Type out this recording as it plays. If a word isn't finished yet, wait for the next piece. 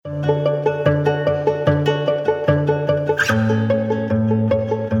Hey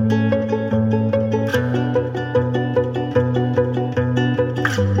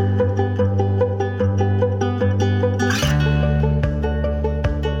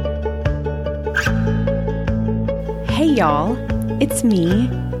y'all, it's me,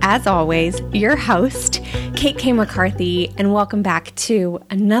 as always, your host, Kate K. McCarthy, and welcome back to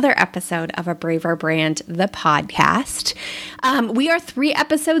another episode of A Braver Brand, the podcast. We are 3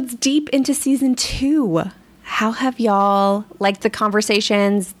 episodes deep into season 2. How have y'all liked the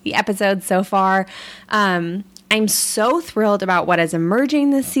conversations, the episodes so far? I'm so thrilled about what is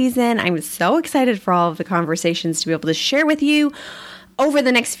emerging this season. I'm so excited for all of the conversations to be able to share with you over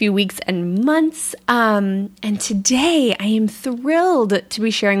the next few weeks and months. And today I am thrilled to be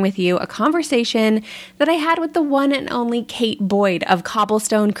sharing with you a conversation that I had with the one and only Kate Boyd of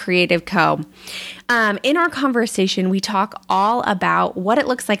Cobblestone Creative Co. In our conversation, we talk all about what it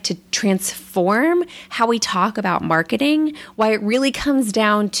looks like to transform how we talk about marketing, why it really comes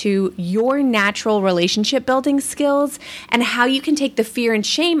down to your natural relationship building skills, and how you can take the fear and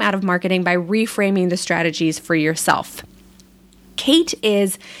shame out of marketing by reframing the strategies for yourself. Kate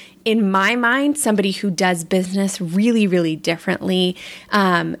is, in my mind, somebody who does business really, really differently.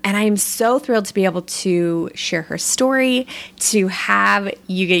 And I am so thrilled to be able to share her story, to have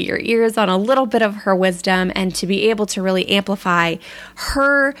you get your ears on a little bit of her wisdom, and to be able to really amplify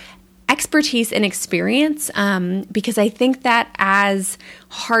her expertise and experience, because I think that as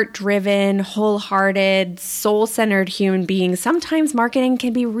heart-driven, wholehearted, soul-centered human beings, sometimes marketing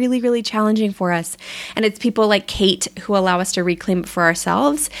can be really, really challenging for us. And it's people like Kate who allow us to reclaim it for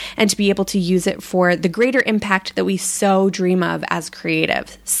ourselves and to be able to use it for the greater impact that we so dream of as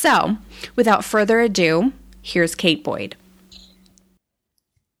creatives. So, without further ado, here's Kate Boyd.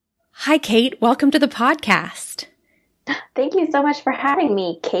 Hi, Kate. Welcome to the podcast. Thank you so much for having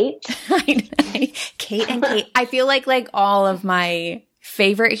me, Kate. Kate and Kate. I feel like all of my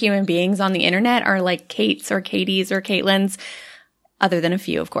favorite human beings on the internet are like Kates or Katies or Caitlins, other than a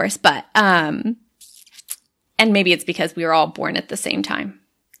few, of course. But, and maybe it's because we were all born at the same time.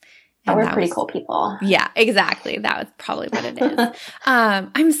 And we're pretty cool people. Yeah, exactly. That was probably what it is.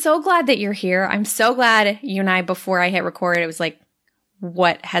 I'm so glad that you're here. I'm so glad you and I, before I hit record, it was like,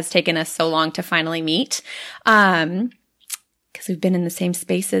 what has taken us so long to finally meet? Because we've been in the same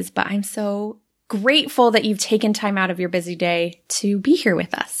spaces, but I'm so grateful that you've taken time out of your busy day to be here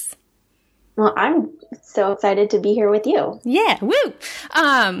with us. Well, I'm so excited to be here with you. Yeah, woo!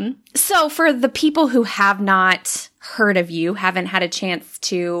 So for the people who have not heard of you, haven't had a chance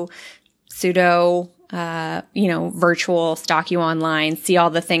to virtual stalk you online, see all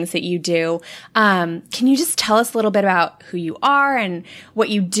the things that you do. Can you just tell us a little bit about who you are and what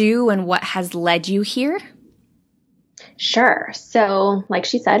you do and what has led you here? Sure. So like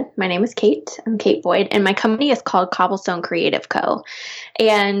she said, my name is Kate. I'm Kate Boyd, and my company is called Cobblestone Creative Co.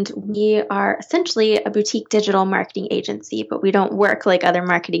 And we are essentially a boutique digital marketing agency, but we don't work like other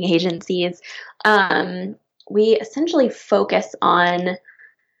marketing agencies. We essentially focus on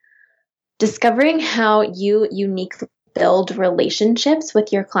discovering how you uniquely build relationships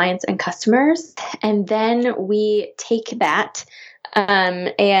with your clients and customers. And then we take that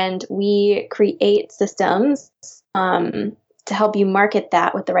and we create systems to help you market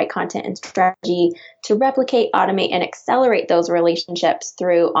that with the right content and strategy to replicate, automate, and accelerate those relationships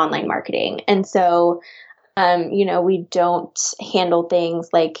through online marketing. And so, we don't handle things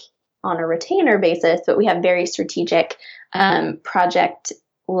like on a retainer basis, but we have very strategic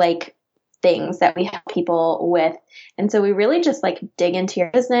project-like things that we help people with. And so we really just like dig into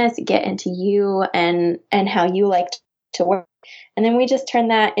your business, get into you and how you like to work. And then we just turn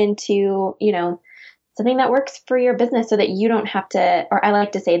that into, something that works for your business so that you don't have to, or I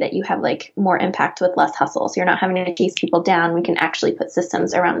like to say that you have like more impact with less hustle. So you're not having to chase people down. We can actually put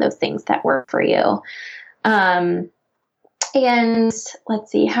systems around those things that work for you. And let's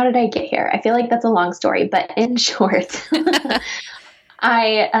see, how did I get here? I feel like that's a long story, but in short,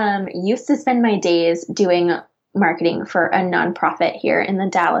 I used to spend my days doing marketing for a nonprofit here in the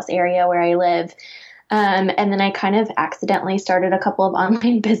Dallas area where I live. And then I kind of accidentally started a couple of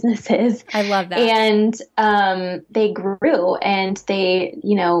online businesses. I love that. And they grew, and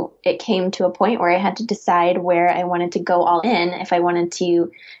it came to a point where I had to decide where I wanted to go all in if I wanted to,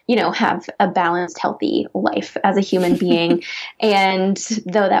 have a balanced, healthy life as a human being. And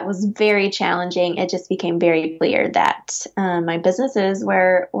though that was very challenging, it just became very clear that my businesses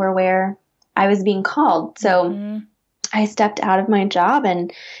were where I was being called. So I stepped out of my job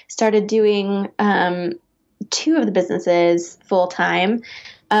and started doing 2 of the businesses full time.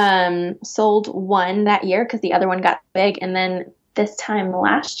 Sold one that year because the other one got big, and then this time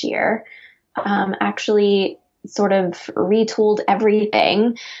last year, actually sort of retooled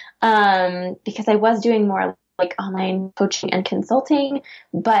everything, because I was doing more like online coaching and consulting,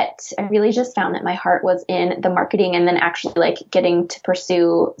 but I really just found that my heart was in the marketing and then actually like getting to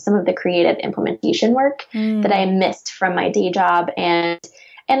pursue some of the creative implementation work that I missed from my day job, and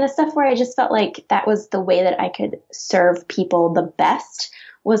the stuff where I just felt like that was the way that I could serve people the best,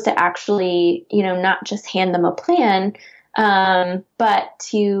 was to actually, not just hand them a plan, but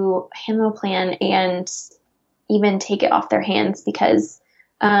to hand them a plan and even take it off their hands, because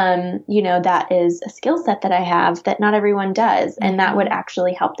that is a skill set that I have that not everyone does. And that would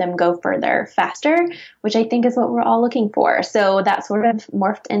actually help them go further faster, which I think is what we're all looking for. So that sort of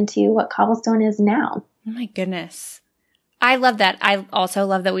morphed into what Cobblestone is now. Oh my goodness. I love that. I also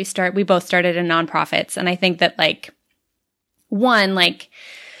love that we both started in nonprofits. And I think that the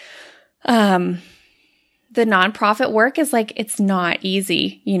nonprofit work is it's not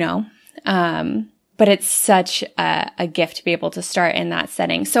easy, but it's such a gift to be able to start in that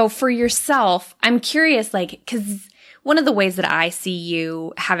setting. So for yourself, I'm curious, because one of the ways that I see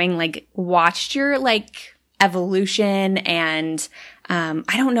you having watched your evolution, and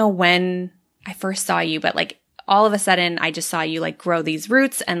I don't know when I first saw you, but all of a sudden I just saw you grow these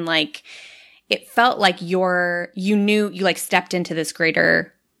roots, and it felt like you stepped into this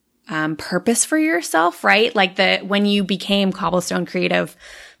greater purpose for yourself, right? When you became Cobblestone Creative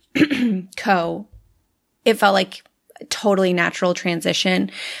Co., it felt like a totally natural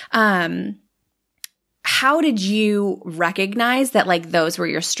transition. How did you recognize that those were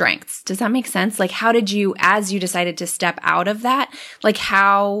your strengths? Does that make sense? How did you, as you decided to step out of that,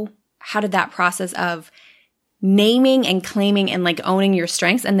 how did that process of naming and claiming and owning your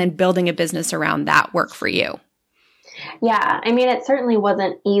strengths and then building a business around that work for you? Yeah, I mean, it certainly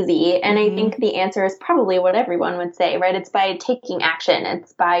wasn't easy. And I think the answer is probably what everyone would say, right? It's by taking action.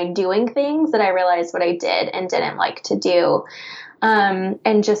 It's by doing things that I realized what I did and didn't like to do. I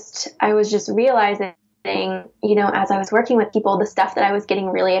was just realizing, as I was working with people, the stuff that I was getting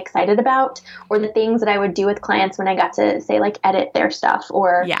really excited about, or the things that I would do with clients when I got to say edit their stuff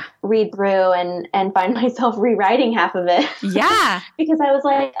or read through and find myself rewriting half of it. Yeah. Because I was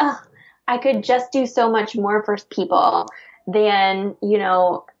like, oh, I could just do so much more for people than,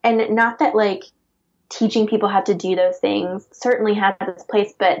 and not that teaching people how to do those things certainly has its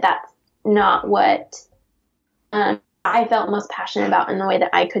place, but that's not what I felt most passionate about in the way that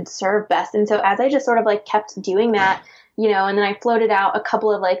I could serve best. And so as I just sort of kept doing that, and then I floated out a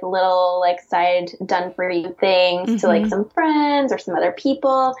couple of little side done for you things to some friends or some other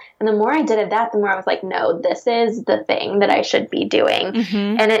people. And the more I did of that, the more I was like, no, this is the thing that I should be doing.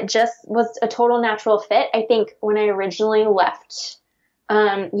 And it just was a total natural fit. I think when I originally left,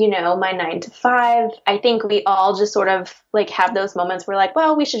 my 9 to 5, I think we all just sort of have those moments where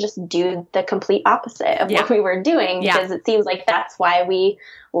well, we should just do the complete opposite of what we were doing, because it seems like that's why we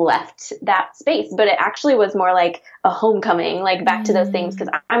left that space. But it actually was more like a homecoming, back to those things. Cause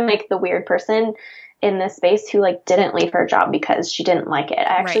I'm the weird person in this space who didn't leave her job because she didn't like it.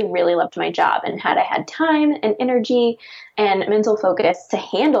 I actually really loved my job, and had I had time and energy and mental focus to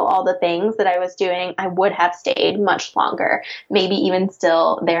handle all the things that I was doing, I would have stayed much longer, maybe even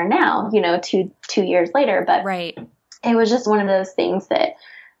still there now, 2 years later. But it was just one of those things that,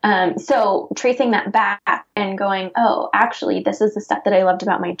 so tracing that back and going, oh, actually, this is the stuff that I loved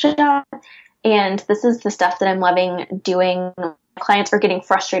about my job. And this is the stuff that I'm loving doing. Clients are getting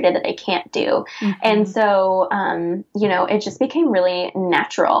frustrated that they can't do. And so, it just became really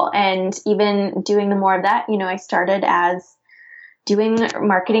natural. And even doing the more of that, I started as doing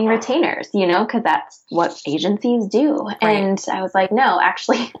marketing retainers, because that's what agencies do. And I was like, no,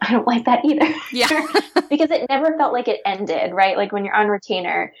 actually, I don't like that either. Yeah. Because it never felt like it ended, right? When you're on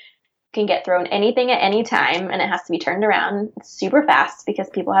retainer, you can get thrown anything at any time, and it has to be turned around super fast because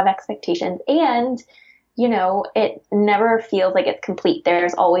people have expectations. And it never feels like it's complete.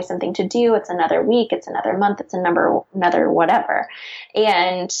 There's always something to do. It's another week. It's another month. It's another whatever.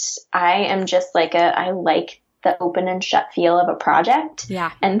 And I am just I like the open and shut feel of a project.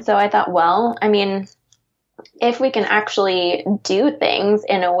 Yeah. And so I thought, well, I mean, if we can actually do things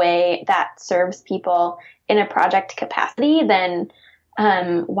in a way that serves people in a project capacity, then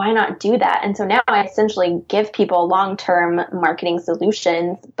why not do that? And so now I essentially give people long-term marketing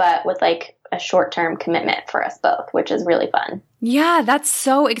solutions, but with a short-term commitment for us both, which is really fun. Yeah, that's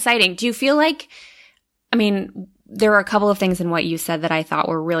so exciting. Do you feel there were a couple of things in what you said that I thought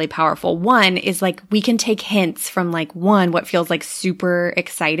were really powerful. One is we can take hints from one, what feels super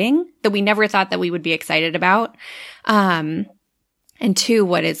exciting that we never thought that we would be excited about. And two,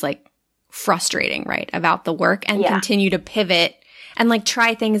 what is frustrating, right, about the work, and continue to pivot and like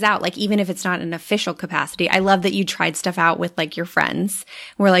try things out. Like even if it's not an official capacity, I love that you tried stuff out with like your friends.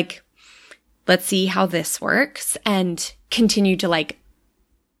 We're like, let's see how this works and continue to like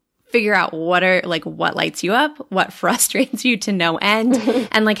figure out what lights you up, what frustrates you to no end,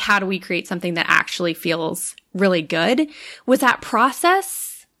 and like how do we create something that actually feels really good. Was that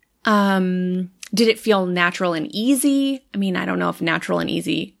process, did it feel natural and easy? I mean, I don't know if natural and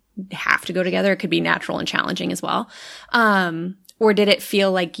easy have to go together. It could be natural and challenging as well. Or did it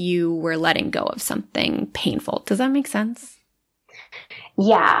feel like you were letting go of something painful? Does that make sense?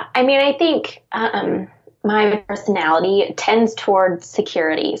 Yeah. I mean, I think my personality tends towards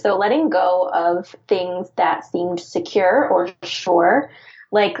security. So letting go of things that seemed secure or sure,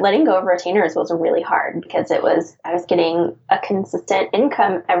 like letting go of retainers was really hard because I was getting a consistent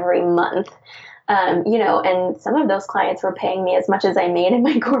income every month. And some of those clients were paying me as much as I made in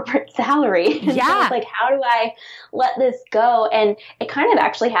my corporate salary. And Yeah. So I was like, how do I let this go? And it kind of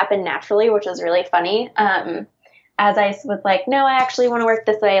actually happened naturally, which was really funny. As I was like, no, I actually want to work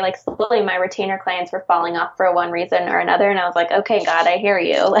this way. Like slowly my retainer clients were falling off for one reason or another. And I was like, okay, God, I hear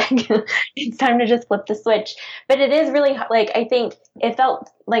you. Like it's time to just flip the switch. But it is really like, I think it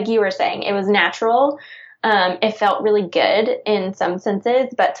felt like you were saying it was natural. It felt really good in some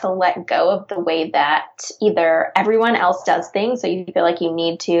senses, but to let go of the way that either everyone else does things. So you feel like you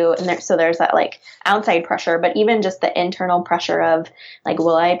need to, and there's that like outside pressure, but even just the internal pressure of like,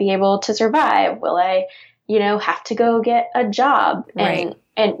 will I be able to survive? Will I, have to go get a job? Right.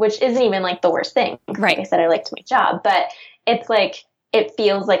 And which isn't even like the worst thing. Right. Like I said, I liked my job, but it's like, it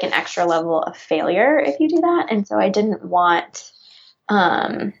feels like an extra level of failure if you do that. And so I didn't want,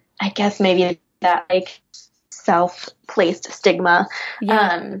 I guess maybe that like self-placed stigma.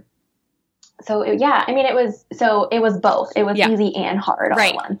 Yeah. It was both. It was easy and hard all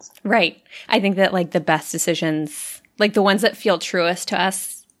at once. Right. I think that like the best decisions, like the ones that feel truest to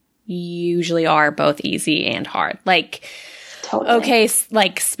us usually are both easy and hard. Like, totally. Okay,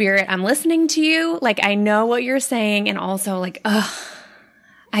 like Spirit, I'm listening to you. Like I know what you're saying. And also like, I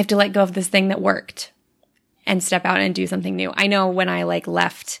have to let go of this thing that worked and step out and do something new. I know when I like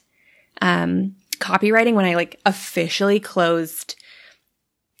left, copywriting, when I like officially closed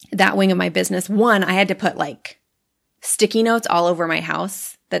that wing of my business, I had to put like sticky notes all over my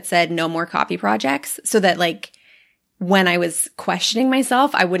house that said no more copy projects so that like when I was questioning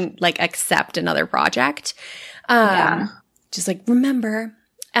myself, I wouldn't like accept another project. Just like remember.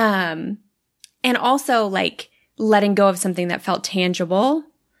 And also like letting go of something that felt tangible,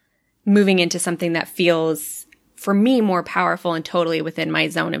 moving into something that feels for me more powerful and totally within my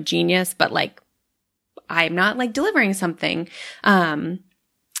zone of genius, but like I'm not like delivering something.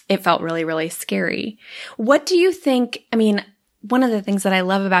 It felt really, really scary. What do you think? I mean, one of the things that I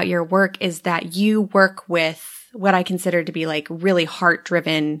love about your work is that you work with what I consider to be like really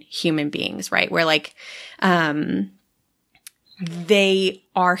heart-driven human beings, right? Where like, they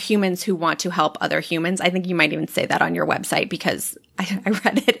are humans who want to help other humans. I think you might even say that on your website because I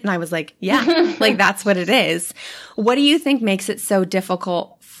read it and I was like, yeah, like that's what it is. What do you think makes it so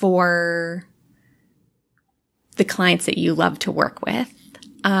difficult for the clients that you love to work with,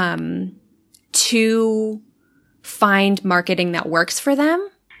 to find marketing that works for them?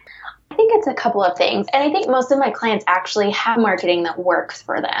 I think it's a couple of things. And I think most of my clients actually have marketing that works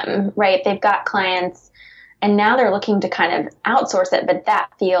for them, right? They've got clients and now they're looking to kind of outsource it, but that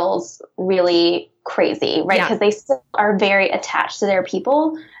feels really crazy, right? Because they still are very attached to their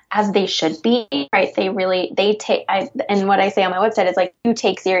people as they should be, right? And what I say on my website is like, you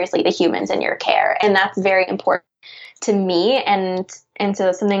take seriously the humans in your care. And that's very important to me. And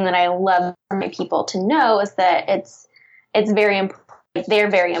so something that I love for my people to know is that it's very important. They're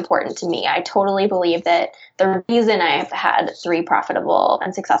very important to me. I totally believe that the reason I've had 3 profitable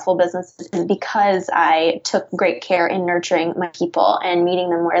and successful businesses is because I took great care in nurturing my people and meeting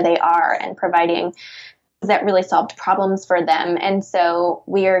them where they are and providing that really solved problems for them. And so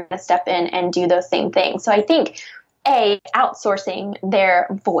we are going to step in and do those same things. So I think outsourcing their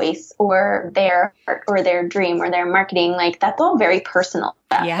voice or their art or their dream or their marketing, like that's all very personal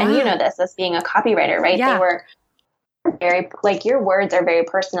stuff. Yeah. And you know this as being a copywriter, right? Yeah. They were very, like your words are very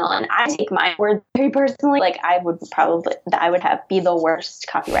personal and I take my words very personally. Like I would be the worst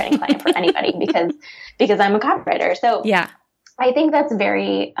copywriting client for anybody because I'm a copywriter. So yeah, I think that's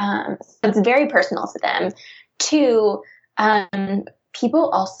it's very personal to them. 2, people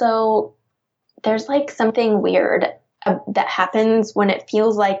also, there's like something weird that happens when it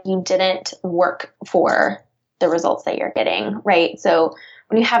feels like you didn't work for the results that you're getting, right? So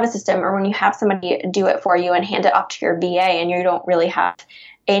when you have a system or when you have somebody do it for you and hand it off to your VA and you don't really have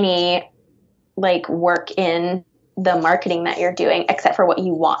any like work in the marketing that you're doing, except for what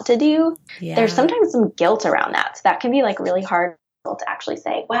you want to do, there's sometimes some guilt around that. So that can be like really hard to actually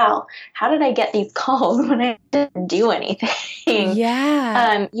say, wow, how did I get these calls when I didn't do anything?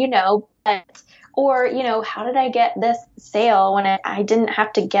 Yeah. Or, how did I get this sale when I didn't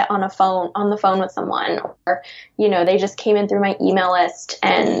have to get on the phone with someone, or, they just came in through my email list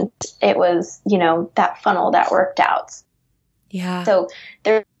and it was, that funnel that worked out. Yeah. So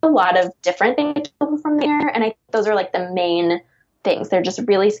there's a lot of different things from there. And I think those are like the main things. They're just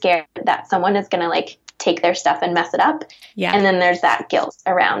really scared that someone is going to like take their stuff and mess it up. Yeah. And then there's that guilt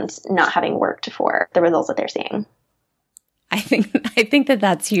around not having worked for the results that they're seeing. I think that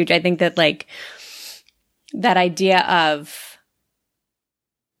that's huge. I think that like that idea of,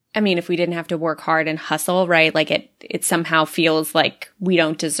 I mean, if we didn't have to work hard and hustle, right? Like it somehow feels like we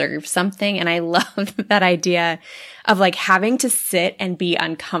don't deserve something. And I love that idea of like having to sit and be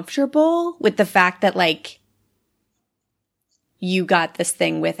uncomfortable with the fact that like you got this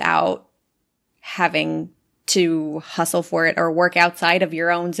thing without having to hustle for it or work outside of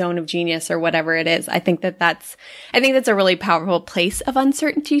your own zone of genius or whatever it is. I think that's a really powerful place of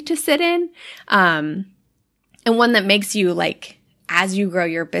uncertainty to sit in. And one that makes you like, as you grow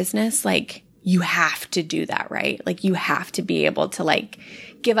your business, like you have to do that, right? Like you have to be able to like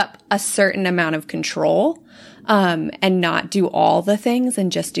give up a certain amount of control, and not do all the things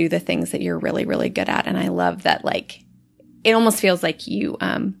and just do the things that you're really, really good at. And I love that, like, it almost feels like you,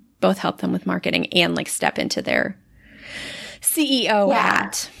 both help them with marketing and like step into their CEO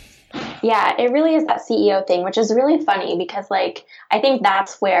hat. Yeah, it really is that CEO thing, which is really funny because like, I think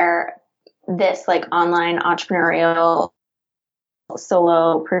that's where this like online entrepreneurial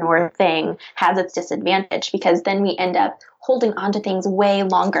solopreneur thing has its disadvantage, because then we end up holding on to things way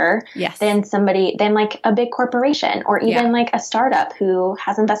longer than like a big corporation or even like a startup who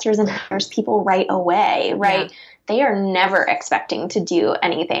has investors and hires people right away, right? Yeah. They are never expecting to do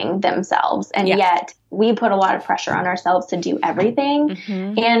anything themselves. And yet we put a lot of pressure on ourselves to do everything.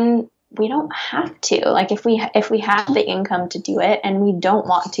 And we don't have to. Like if we have the income to do it and we don't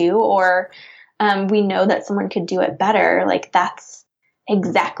want to, or we know that someone could do it better, like that's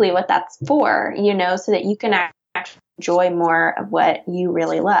exactly what that's for, so that you can actually enjoy more of what you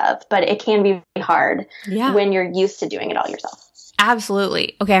really love. But it can be really hard when you're used to doing it all yourself.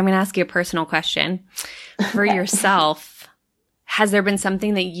 Absolutely. Okay, I'm going to ask you a personal question. For yourself, has there been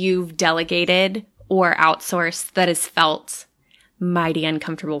something that you've delegated or outsourced that has felt mighty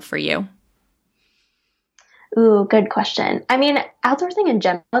uncomfortable for you? Ooh, good question. I mean, outsourcing in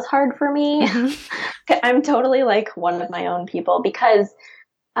general is hard for me. I'm totally like one of my own people because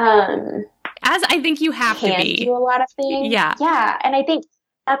as I think you have to be. Do a lot of things. Yeah. Yeah. And I think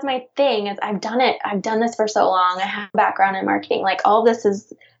that's my thing is I've done this for so long. I have a background in marketing. Like all this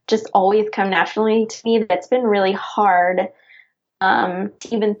is just always come naturally to me. That it's been really hard to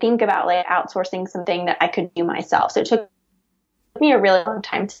even think about like outsourcing something that I could do myself. So it took me a really long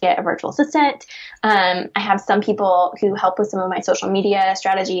time to get a virtual assistant. I have some people who help with some of my social media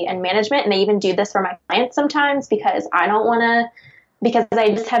strategy and management, and they even do this for my clients sometimes because I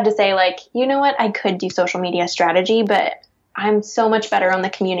just had to say like, you know what, I could do social media strategy, but I'm so much better on the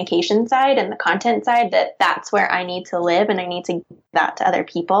communication side and the content side that's where I need to live, and I need to give that to other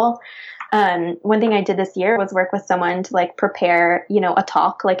people. One thing I did this year was work with someone to like prepare, a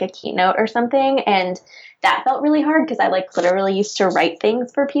talk, like a keynote or something. And that felt really hard because I like literally used to write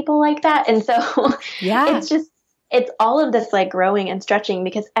things for people like that. And so it's all of this like growing and stretching,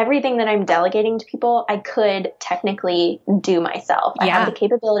 because everything that I'm delegating to people, I could technically do myself. I have the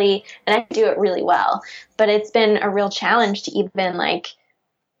capability and I do it really well, but it's been a real challenge to even like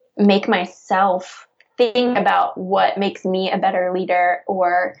make myself think about what makes me a better leader,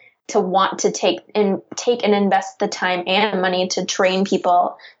 or to want to take and invest the time and money to train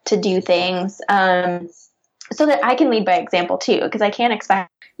people to do things, so that I can lead by example too. Because I can't expect,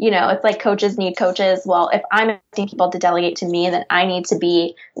 it's like coaches need coaches. Well, if I'm expecting people to delegate to me, then I need to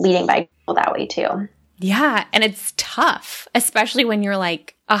be leading by example that way too. Yeah. And it's tough, especially when you're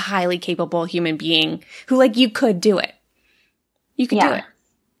like a highly capable human being who like you could do it. You could do it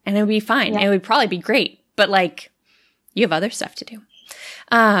and it would be fine. It would probably be great, but like you have other stuff to do.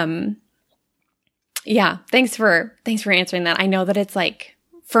 Thanks for answering that. I know that it's like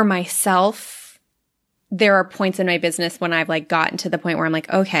for myself, there are points in my business when I've like gotten to the point where I'm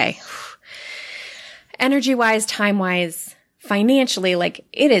like, okay, energy wise, time wise, financially, like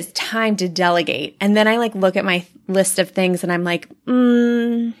it is time to delegate. And then I like look at my list of things and I'm like,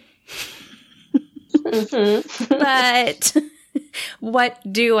 but what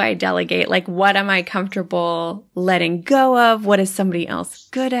do I delegate? Like, what am I comfortable letting go of? What is somebody else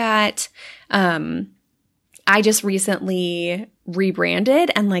good at? I just recently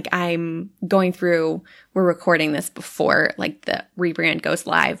rebranded and like I'm going through, we're recording this before like the rebrand goes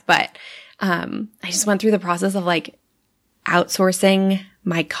live, but I just went through the process of like outsourcing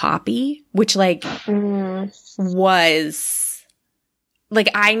my copy, which like was like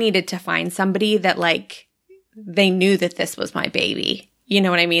I needed to find somebody that like they knew that this was my baby. You know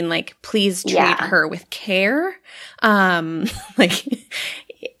what I mean? Like, please treat her with care. Like,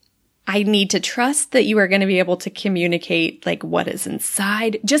 I need to trust that you are going to be able to communicate like what is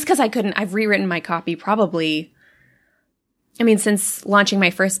inside. Just because I've rewritten my copy probably, I mean, since launching my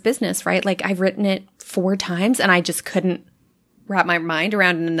first business, right? Like, I've written it 4 times and I just couldn't wrap my mind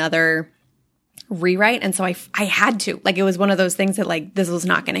around another rewrite. And so I had to. Like, it was one of those things that like, this was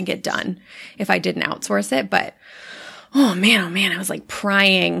not going to get done if I didn't outsource it. But oh man, I was like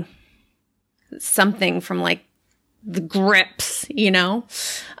prying something from like the grips, you know?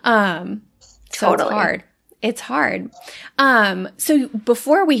 So Totally. It's hard. So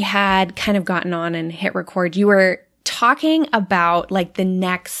before we had kind of gotten on and hit record, you were talking about like the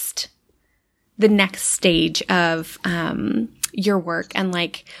next stage of, your work and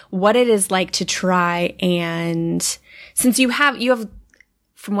like what it is like to try. And since you have,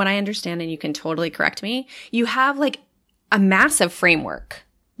 from what I understand, and you can totally correct me, you have like a massive framework,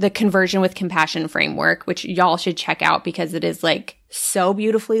 the Conversion with Compassion framework, which y'all should check out because it is like so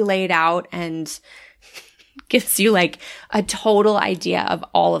beautifully laid out and gives you like a total idea of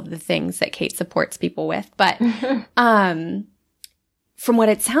all of the things that Kate supports people with. But, from what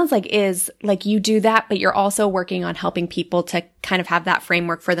it sounds like is like you do that, but you're also working on helping people to kind of have that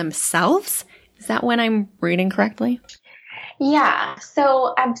framework for themselves. Is that when I'm reading correctly? Yeah.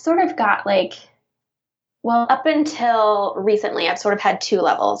 So I've sort of got like, well, up until recently, I've sort of had 2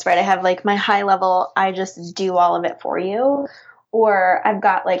 levels, right? I have like my high level, I just do all of it for you. Or I've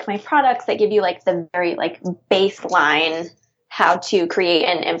got like my products that give you like the very like baseline how to create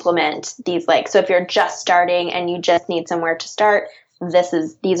and implement these like, so if you're just starting and you just need somewhere to start,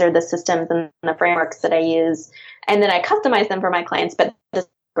 these are the systems and the frameworks that I use. And then I customize them for my clients, but this is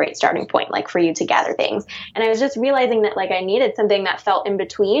a great starting point, like for you to gather things. And I was just realizing that like I needed something that felt in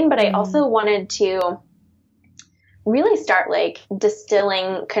between, but I also wanted to really start like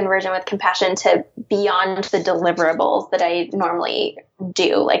distilling Conversion with Compassion to beyond the deliverables that I normally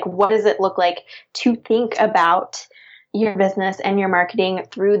do. Like, what does it look like to think about your business and your marketing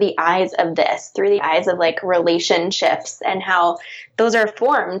through the eyes of this, through the eyes of like relationships and how those are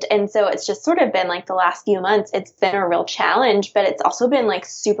formed. And so it's just sort of been like the last few months, it's been a real challenge, but it's also been like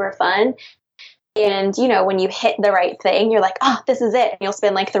super fun. And, you know, when you hit the right thing, you're like, oh, this is it. And you'll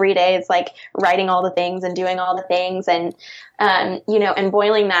spend like 3 days, like writing all the things and doing all the things and, you know, and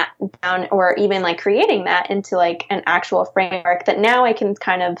boiling that down or even like creating that into like an actual framework that now I can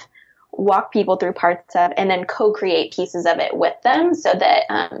kind of walk people through parts of and then co-create pieces of it with them so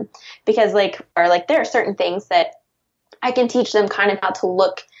that, because like, or like there are certain things that I can teach them kind of how to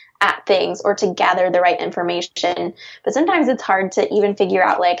look at things or to gather the right information. But sometimes it's hard to even figure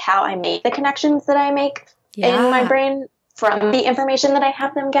out like how I make the connections that I make in my brain from the information that I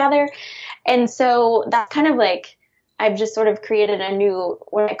have them gather. And so that's kind of like, I've just sort of created a new,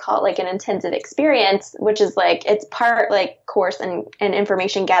 what I call like an intensive experience, which is like, it's part like course and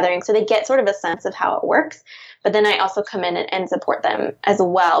information gathering. So they get sort of a sense of how it works. But then I also come in and support them as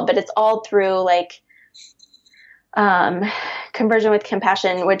well. But it's all through like, Conversion with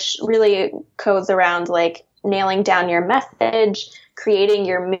Compassion, which really goes around like nailing down your message, creating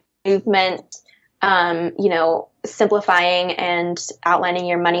your movement, you know, simplifying and outlining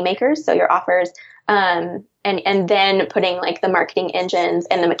your money makers. So your offers, and then putting like the marketing engines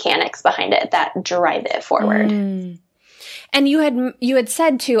and the mechanics behind it that drive it forward. And you had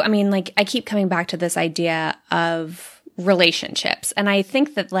said too, I mean, like I keep coming back to this idea of relationships. And I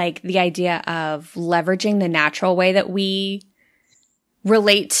think that like the idea of leveraging the natural way that we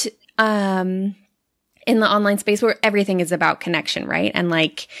relate, in the online space where everything is about connection, right? And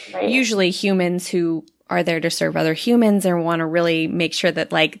like usually humans who are there to serve other humans and want to really make sure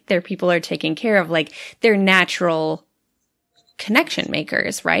that like their people are taken care of, like they're natural connection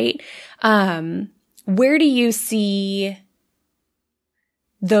makers, right? Where do you see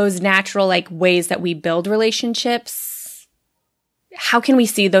those natural like ways that we build relationships? How can we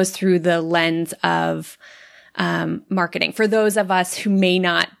see those through the lens of marketing for those of us who may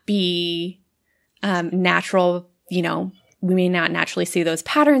not be natural, you know, we may not naturally see those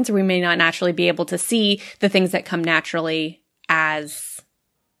patterns, or we may not naturally be able to see the things that come naturally as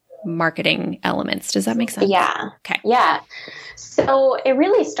marketing elements. Does that make sense? Yeah. Okay. Yeah. So it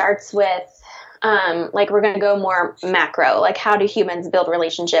really starts with, like, we're going to go more macro, like how do humans build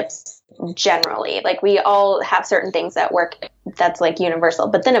relationships generally. Like we all have certain things that work that's like universal,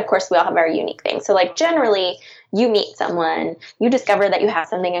 but then of course we all have our unique things. So like generally you meet someone, you discover that you have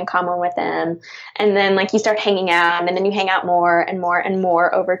something in common with them, and then like you start hanging out, and then you hang out more and more and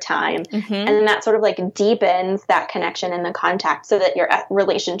more over time. And then that sort of like deepens that connection and the contact so that your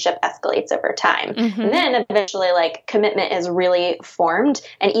relationship escalates over time. And then eventually like commitment is really formed,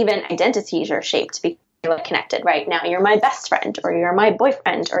 and even identities are shaped to be connected. Right now you're my best friend, or you're my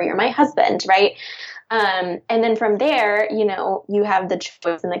boyfriend, or you're my husband, right? And then from there, you know, you have the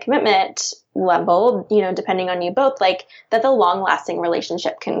choice and the commitment level, you know, depending on you both, like that the long lasting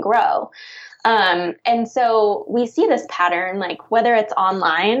relationship can grow. And so we see this pattern, like whether it's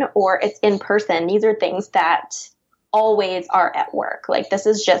online or it's in person, these are things that always are at work. Like this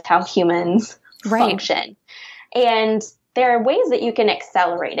is just how humans function. And there are ways that you can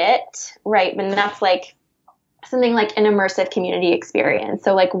accelerate it, right? And that's like something like an immersive community experience.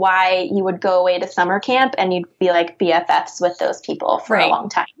 So like why you would go away to summer camp and you'd be like BFFs with those people for a long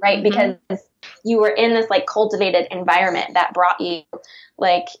time, right? Because you were in this like cultivated environment that brought you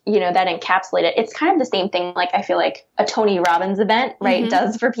like, you know, that encapsulated. It's kind of the same thing like I feel like a Tony Robbins event, right,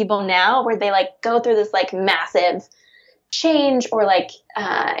 does for people now, where they like go through this like massive change, or like,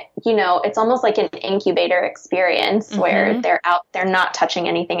 you know, it's almost like an incubator experience where they're not touching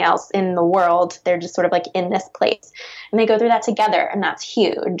anything else in the world. They're just sort of like in this place, and they go through that together, and that's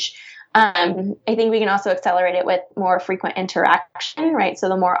huge. I think we can also accelerate it with more frequent interaction, right? So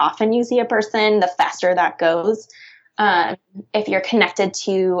the more often you see a person, the faster that goes. If you're connected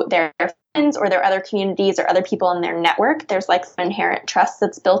to their friends or their other communities or other people in their network, there's like some inherent trust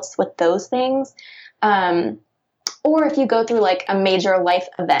that's built with those things. Or if you go through like a major life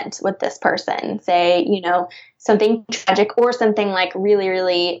event with this person, say, you know, something tragic or something like really,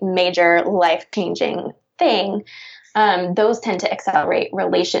 really major life-changing thing, those tend to accelerate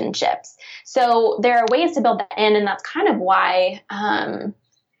relationships. So there are ways to build that in, and that's kind of why I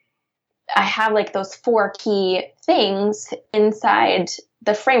have like those 4 key things inside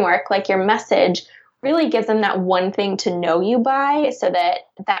the framework, like your message really gives them that one thing to know you by, so that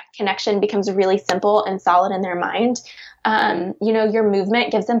that connection becomes really simple and solid in their mind. You know, your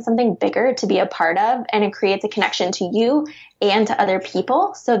movement gives them something bigger to be a part of, and it creates a connection to you and to other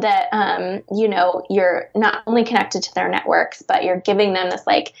people, so that, you know, you're not only connected to their networks, but you're giving them this,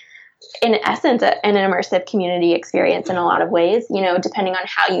 like, in essence, an immersive community experience in a lot of ways, you know, depending on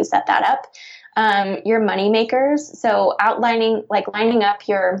how you set that up. Your money makers. So lining up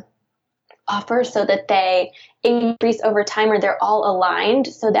your offers so that they increase over time, or they're all aligned,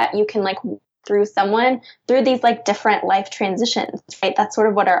 so that you can like through someone through these like different life transitions, right? That's sort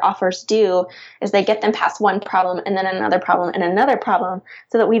of what our offers do, is they get them past one problem and then another problem and another problem,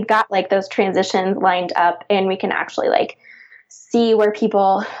 so that we've got like those transitions lined up, and we can actually like see where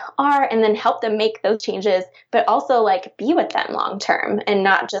people are and then help them make those changes, but also like be with them long term and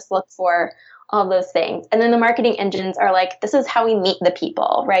not just look for all those things. And then the marketing engines are like, this is how we meet the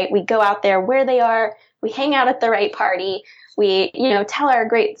people, right? We go out there where they are, we hang out at the right party, we, you know, tell our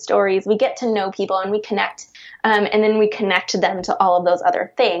great stories, we get to know people, and we connect, and then we connect them to all of those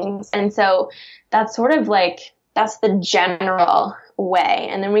other things. And so that's sort of like, that's the general way.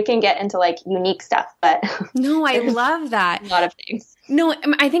 And then we can get into like unique stuff, but no, I love that. A lot of things. No,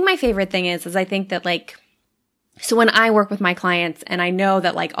 I think my favorite thing is I think that like, so when I work with my clients, and I know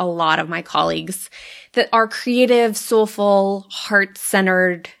that like a lot of my colleagues that are creative, soulful,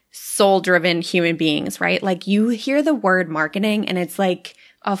 heart-centered, soul-driven human beings, right? Like you hear the word marketing and it's like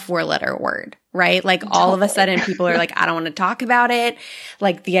a 4-letter word, right? Like all of a sudden people are like, I don't want to talk about it.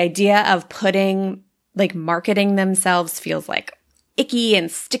 Like the idea of putting like marketing themselves feels like icky and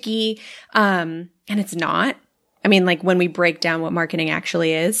sticky. And it's not. I mean, like when we break down what marketing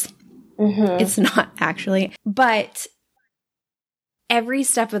actually is, it's not actually, but every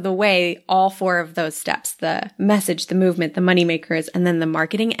step of the way, all 4 of those steps, the message, the movement, the money makers, and then the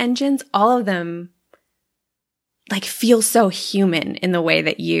marketing engines, all of them like feel so human in the way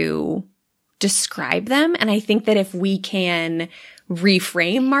that you describe them. And I think that if we can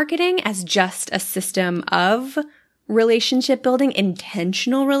reframe marketing as just a system of relationship building,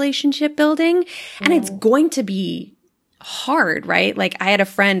 intentional relationship building, and it's going to be hard, right? Like I had a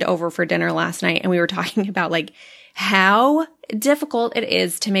friend over for dinner last night, and we were talking about like how difficult it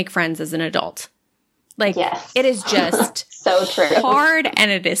is to make friends as an adult. Like it is just so true. Hard,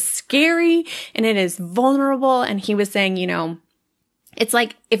 and it is scary, and it is vulnerable. And he was saying, you know, it's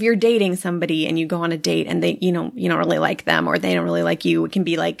like if you're dating somebody and you go on a date and they, you know, you don't really like them, or they don't really like you, it can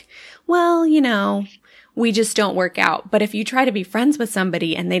be like, well, you know, we just don't work out. But if you try to be friends with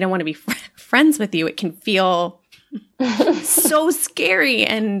somebody and they don't want to be friends with you, it can feel so scary.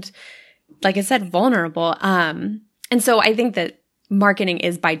 And like I said, vulnerable. And so I think that marketing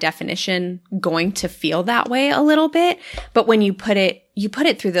is by definition going to feel that way a little bit. But when you put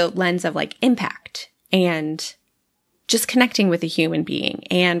it through the lens of like impact and just connecting with a human being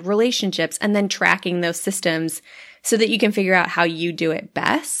and relationships and then tracking those systems so that you can figure out how you do it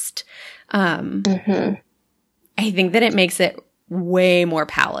best. I think that it makes it way more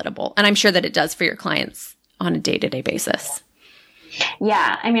palatable. And I'm sure that it does for your clients on a day-to-day basis.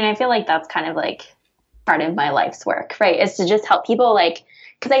 Yeah. I mean, I feel like that's kind of like part of my life's work, right? Is to just help people, like,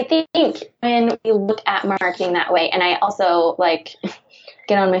 because I think when we look at marketing that way, and I also like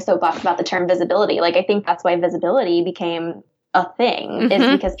get on my soapbox about the term visibility, like I think that's why visibility became a thing,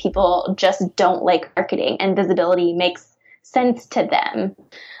 is because people just don't like marketing and visibility makes sense to them.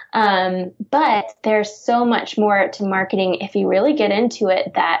 But there's so much more to marketing if you really get into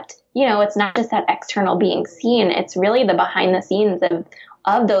it, that, you know, it's not just that external being seen, it's really the behind the scenes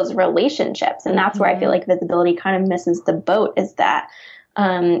of those relationships. And that's where I feel like visibility kind of misses the boat, is that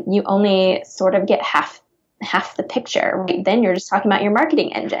you only sort of get half the picture, right? Then you're just talking about your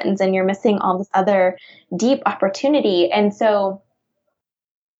marketing engines and you're missing all this other deep opportunity. And so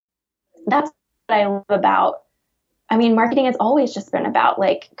that's what I love about, I mean, marketing has always just been about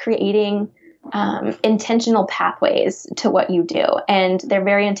like creating intentional pathways to what you do. And they're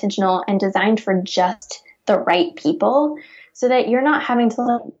very intentional and designed for just the right people, so that you're not having to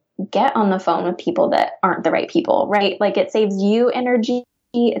like get on the phone with people that aren't the right people, right? Like it saves you energy,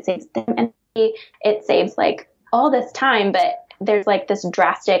 it saves them energy, it saves like all this time. But there's like this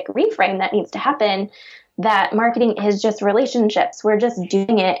drastic reframe that needs to happen, that marketing is just relationships. We're just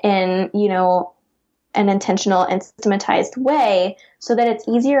doing it in, you know, an intentional and systematized way so that it's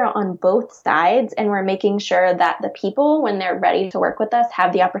easier on both sides. And we're making sure that the people, when they're ready to work with us,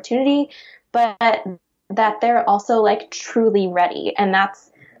 have the opportunity, but that they're also like truly ready. And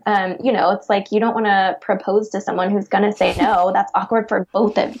that's, you know, it's like you don't want to propose to someone who's going to say no. That's awkward for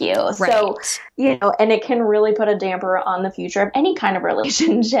both of you. Right. So, you know, and it can really put a damper on the future of any kind of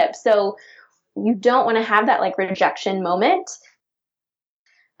relationship. So you don't want to have that like rejection moment.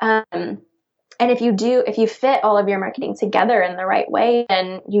 And if you fit all of your marketing together in the right way,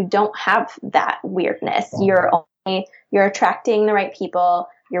 then you don't have that weirdness. You're attracting the right people,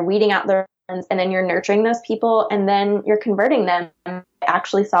 you're weeding out the ones, and then you're nurturing those people, and then you're converting them,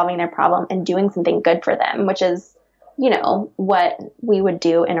 actually solving their problem and doing something good for them, which is, you know, what we would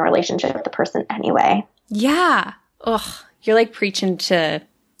do in a relationship with the person anyway. Yeah. Ugh. You're like preaching to,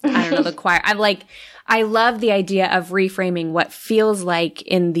 I don't know, the choir. I love the idea of reframing what feels like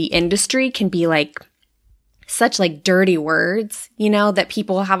in the industry can be like such like dirty words, you know, that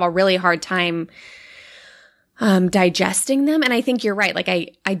people have a really hard time digesting them. And I think you're right. Like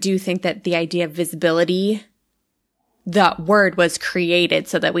I do think that the idea of visibility, the word was created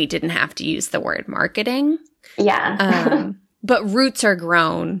so that we didn't have to use the word marketing. Yeah. But roots are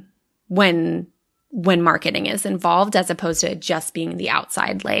grown when marketing is involved, as opposed to just being the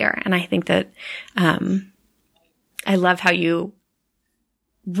outside layer. And I think that I love how you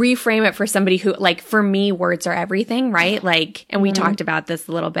reframe it for somebody who, like, for me, words are everything, right? Like, and we talked about this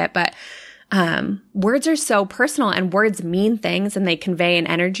a little bit, but words are so personal, and words mean things, and they convey an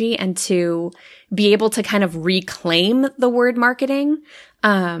energy. And to be able to kind of reclaim the word marketing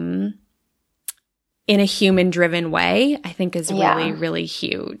in a human-driven way, I think is really, really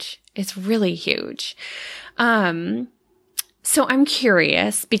huge. It's really huge. So I'm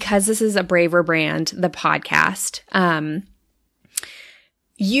curious, because this is a Braver Brand, the podcast.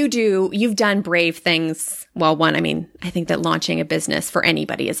 You've done brave things. Well, one, I mean, I think that launching a business for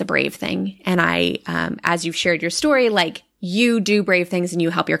anybody is a brave thing. And I, as you've shared your story, like, you do brave things and you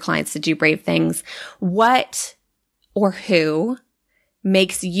help your clients to do brave things. What or who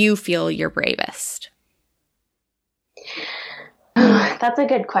makes you feel your bravest? That's a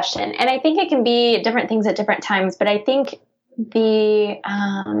good question. And I think it can be different things at different times, but I think I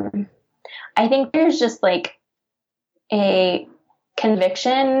think there's just like a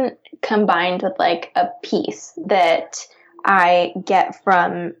conviction combined with like a peace that I get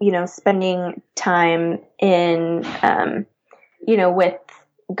from, you know, spending time in, you know, with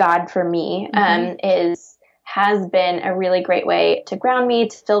God for me, has been a really great way to ground me,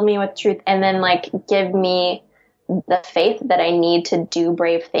 to fill me with truth, and then like give me the faith that I need to do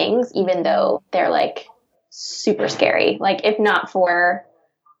brave things, even though they're like super scary. Like, if not for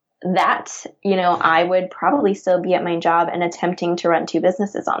that, you know, I would probably still be at my job and attempting to run 2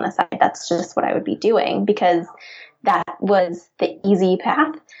 businesses on the side. That's just what I would be doing, because that was the easy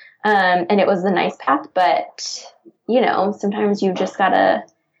path. And it was the nice path, but you know, sometimes you just gotta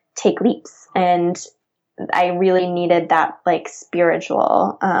take leaps. And I really needed that like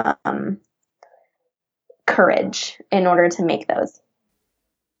spiritual, courage in order to make those.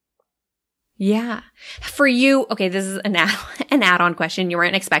 Yeah. For you, okay, this is an add-on question. You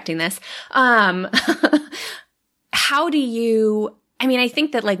weren't expecting this. How do you, I mean, I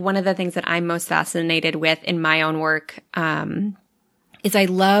think that like one of the things that I'm most fascinated with in my own work, is I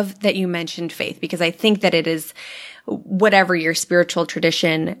love that you mentioned faith, because I think that it is whatever your spiritual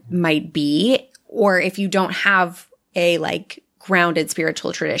tradition might be, or if you don't have a like grounded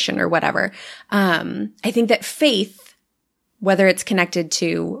spiritual tradition or whatever, I think that faith, whether it's connected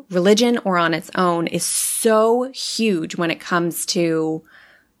to religion or on its own, is so huge when it comes to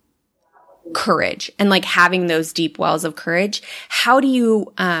courage and like having those deep wells of courage. How do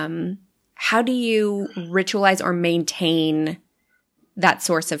you ritualize or maintain that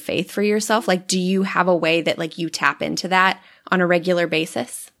source of faith for yourself? Like, do you have a way that like you tap into that on a regular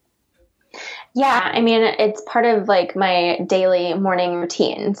basis? Yeah, I mean, it's part of like my daily morning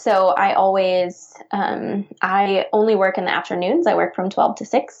routine. So I always, I only work in the afternoons. I work from 12 to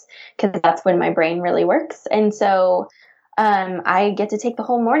 6 because that's when my brain really works. And so I get to take the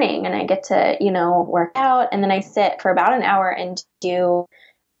whole morning and I get to, work out, and then I sit for about an hour and do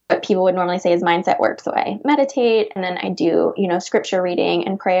what people would normally say is mindset work. So I meditate, and then I do, scripture reading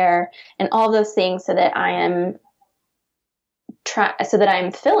and prayer and all those things so that I'm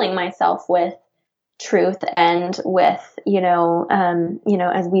filling myself with truth and with,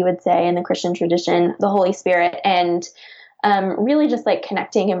 as we would say in the Christian tradition, the Holy Spirit, and really just like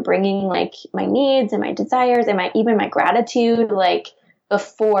connecting and bringing like my needs and my desires and even my gratitude, like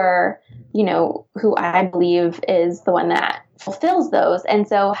before, who I believe is the one that fulfills those. And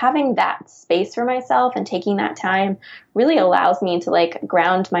so having that space for myself and taking that time really allows me to like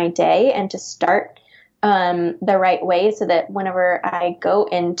ground my day and to start the right way, so that whenever I go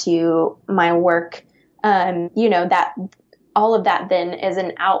into my work, that all of that then is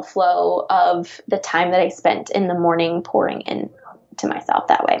an outflow of the time that I spent in the morning pouring into myself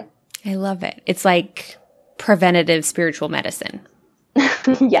that way. I love it. It's like preventative spiritual medicine.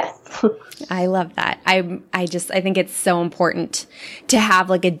 Yes. I love that. I think it's so important to have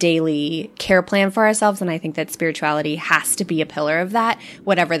like a daily care plan for ourselves. And I think that spirituality has to be a pillar of that,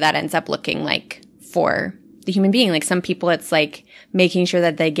 whatever that ends up looking like for the human being. Like some people, it's like making sure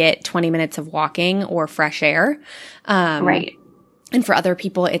that they get 20 minutes of walking or fresh air. Right. And for other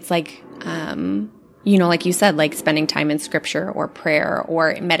people, it's like, like you said, like spending time in scripture or prayer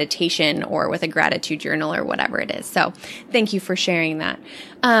or meditation or with a gratitude journal or whatever it is. So thank you for sharing that.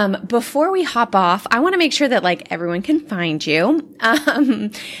 Before we hop off, I want to make sure that like everyone can find you.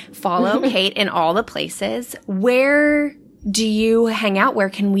 Follow Kate in all the places. Where do you hang out? Where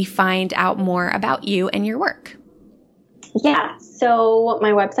can we find out more about you and your work? Yeah. So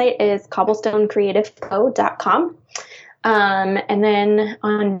my website is cobblestonecreativeco.com. And then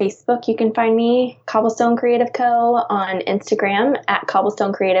on Facebook, you can find me, Cobblestone Creative Co. On Instagram at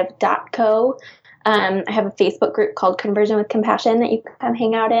cobblestonecreative.co. I have a Facebook group called Conversion with Compassion that you can come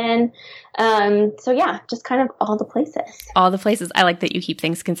hang out in. So yeah, just kind of all the places. All the places. I like that you keep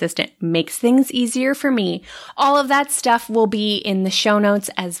things consistent. Makes things easier for me. All of that stuff will be in the show notes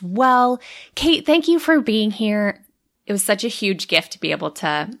as well. Kate, thank you for being here. It was such a huge gift to be able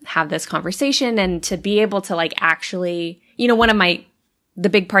to have this conversation and to be able to like actually, one of the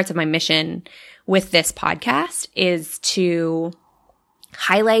big parts of my mission with this podcast is to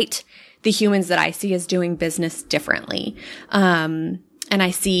highlight the humans that I see as doing business differently. And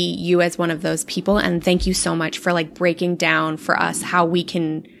I see you as one of those people. And thank you so much for like breaking down for us how we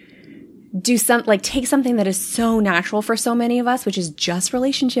can do take something that is so natural for so many of us, which is just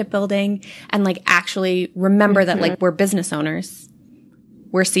relationship building, and like actually remember that like we're business owners,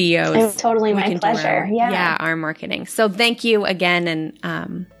 we're CEOs. It's totally my pleasure. Yeah, our marketing. So thank you again,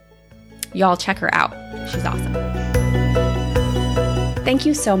 and y'all check her out. She's awesome. Thank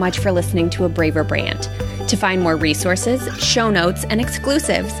you so much for listening to A Braver Brand. To find more resources, show notes, and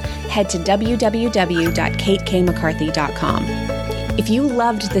exclusives, head to www.katekmccarthy.com. If you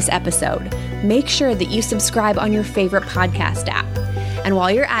loved this episode, make sure that you subscribe on your favorite podcast app. And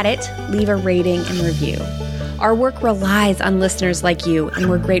while you're at it, leave a rating and review. Our work relies on listeners like you, and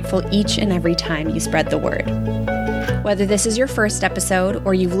we're grateful each and every time you spread the word. Whether this is your first episode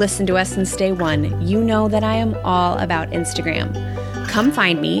or you've listened to us since day one, you know that I am all about Instagram. Come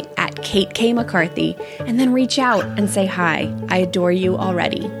find me at Kate K. McCarthy and then reach out and say hi. I adore you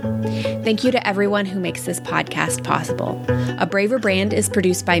already. Thank you to everyone who makes this podcast possible. A Braver Brand is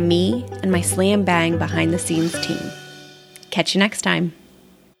produced by me and my slam bang behind the scenes team. Catch you next time.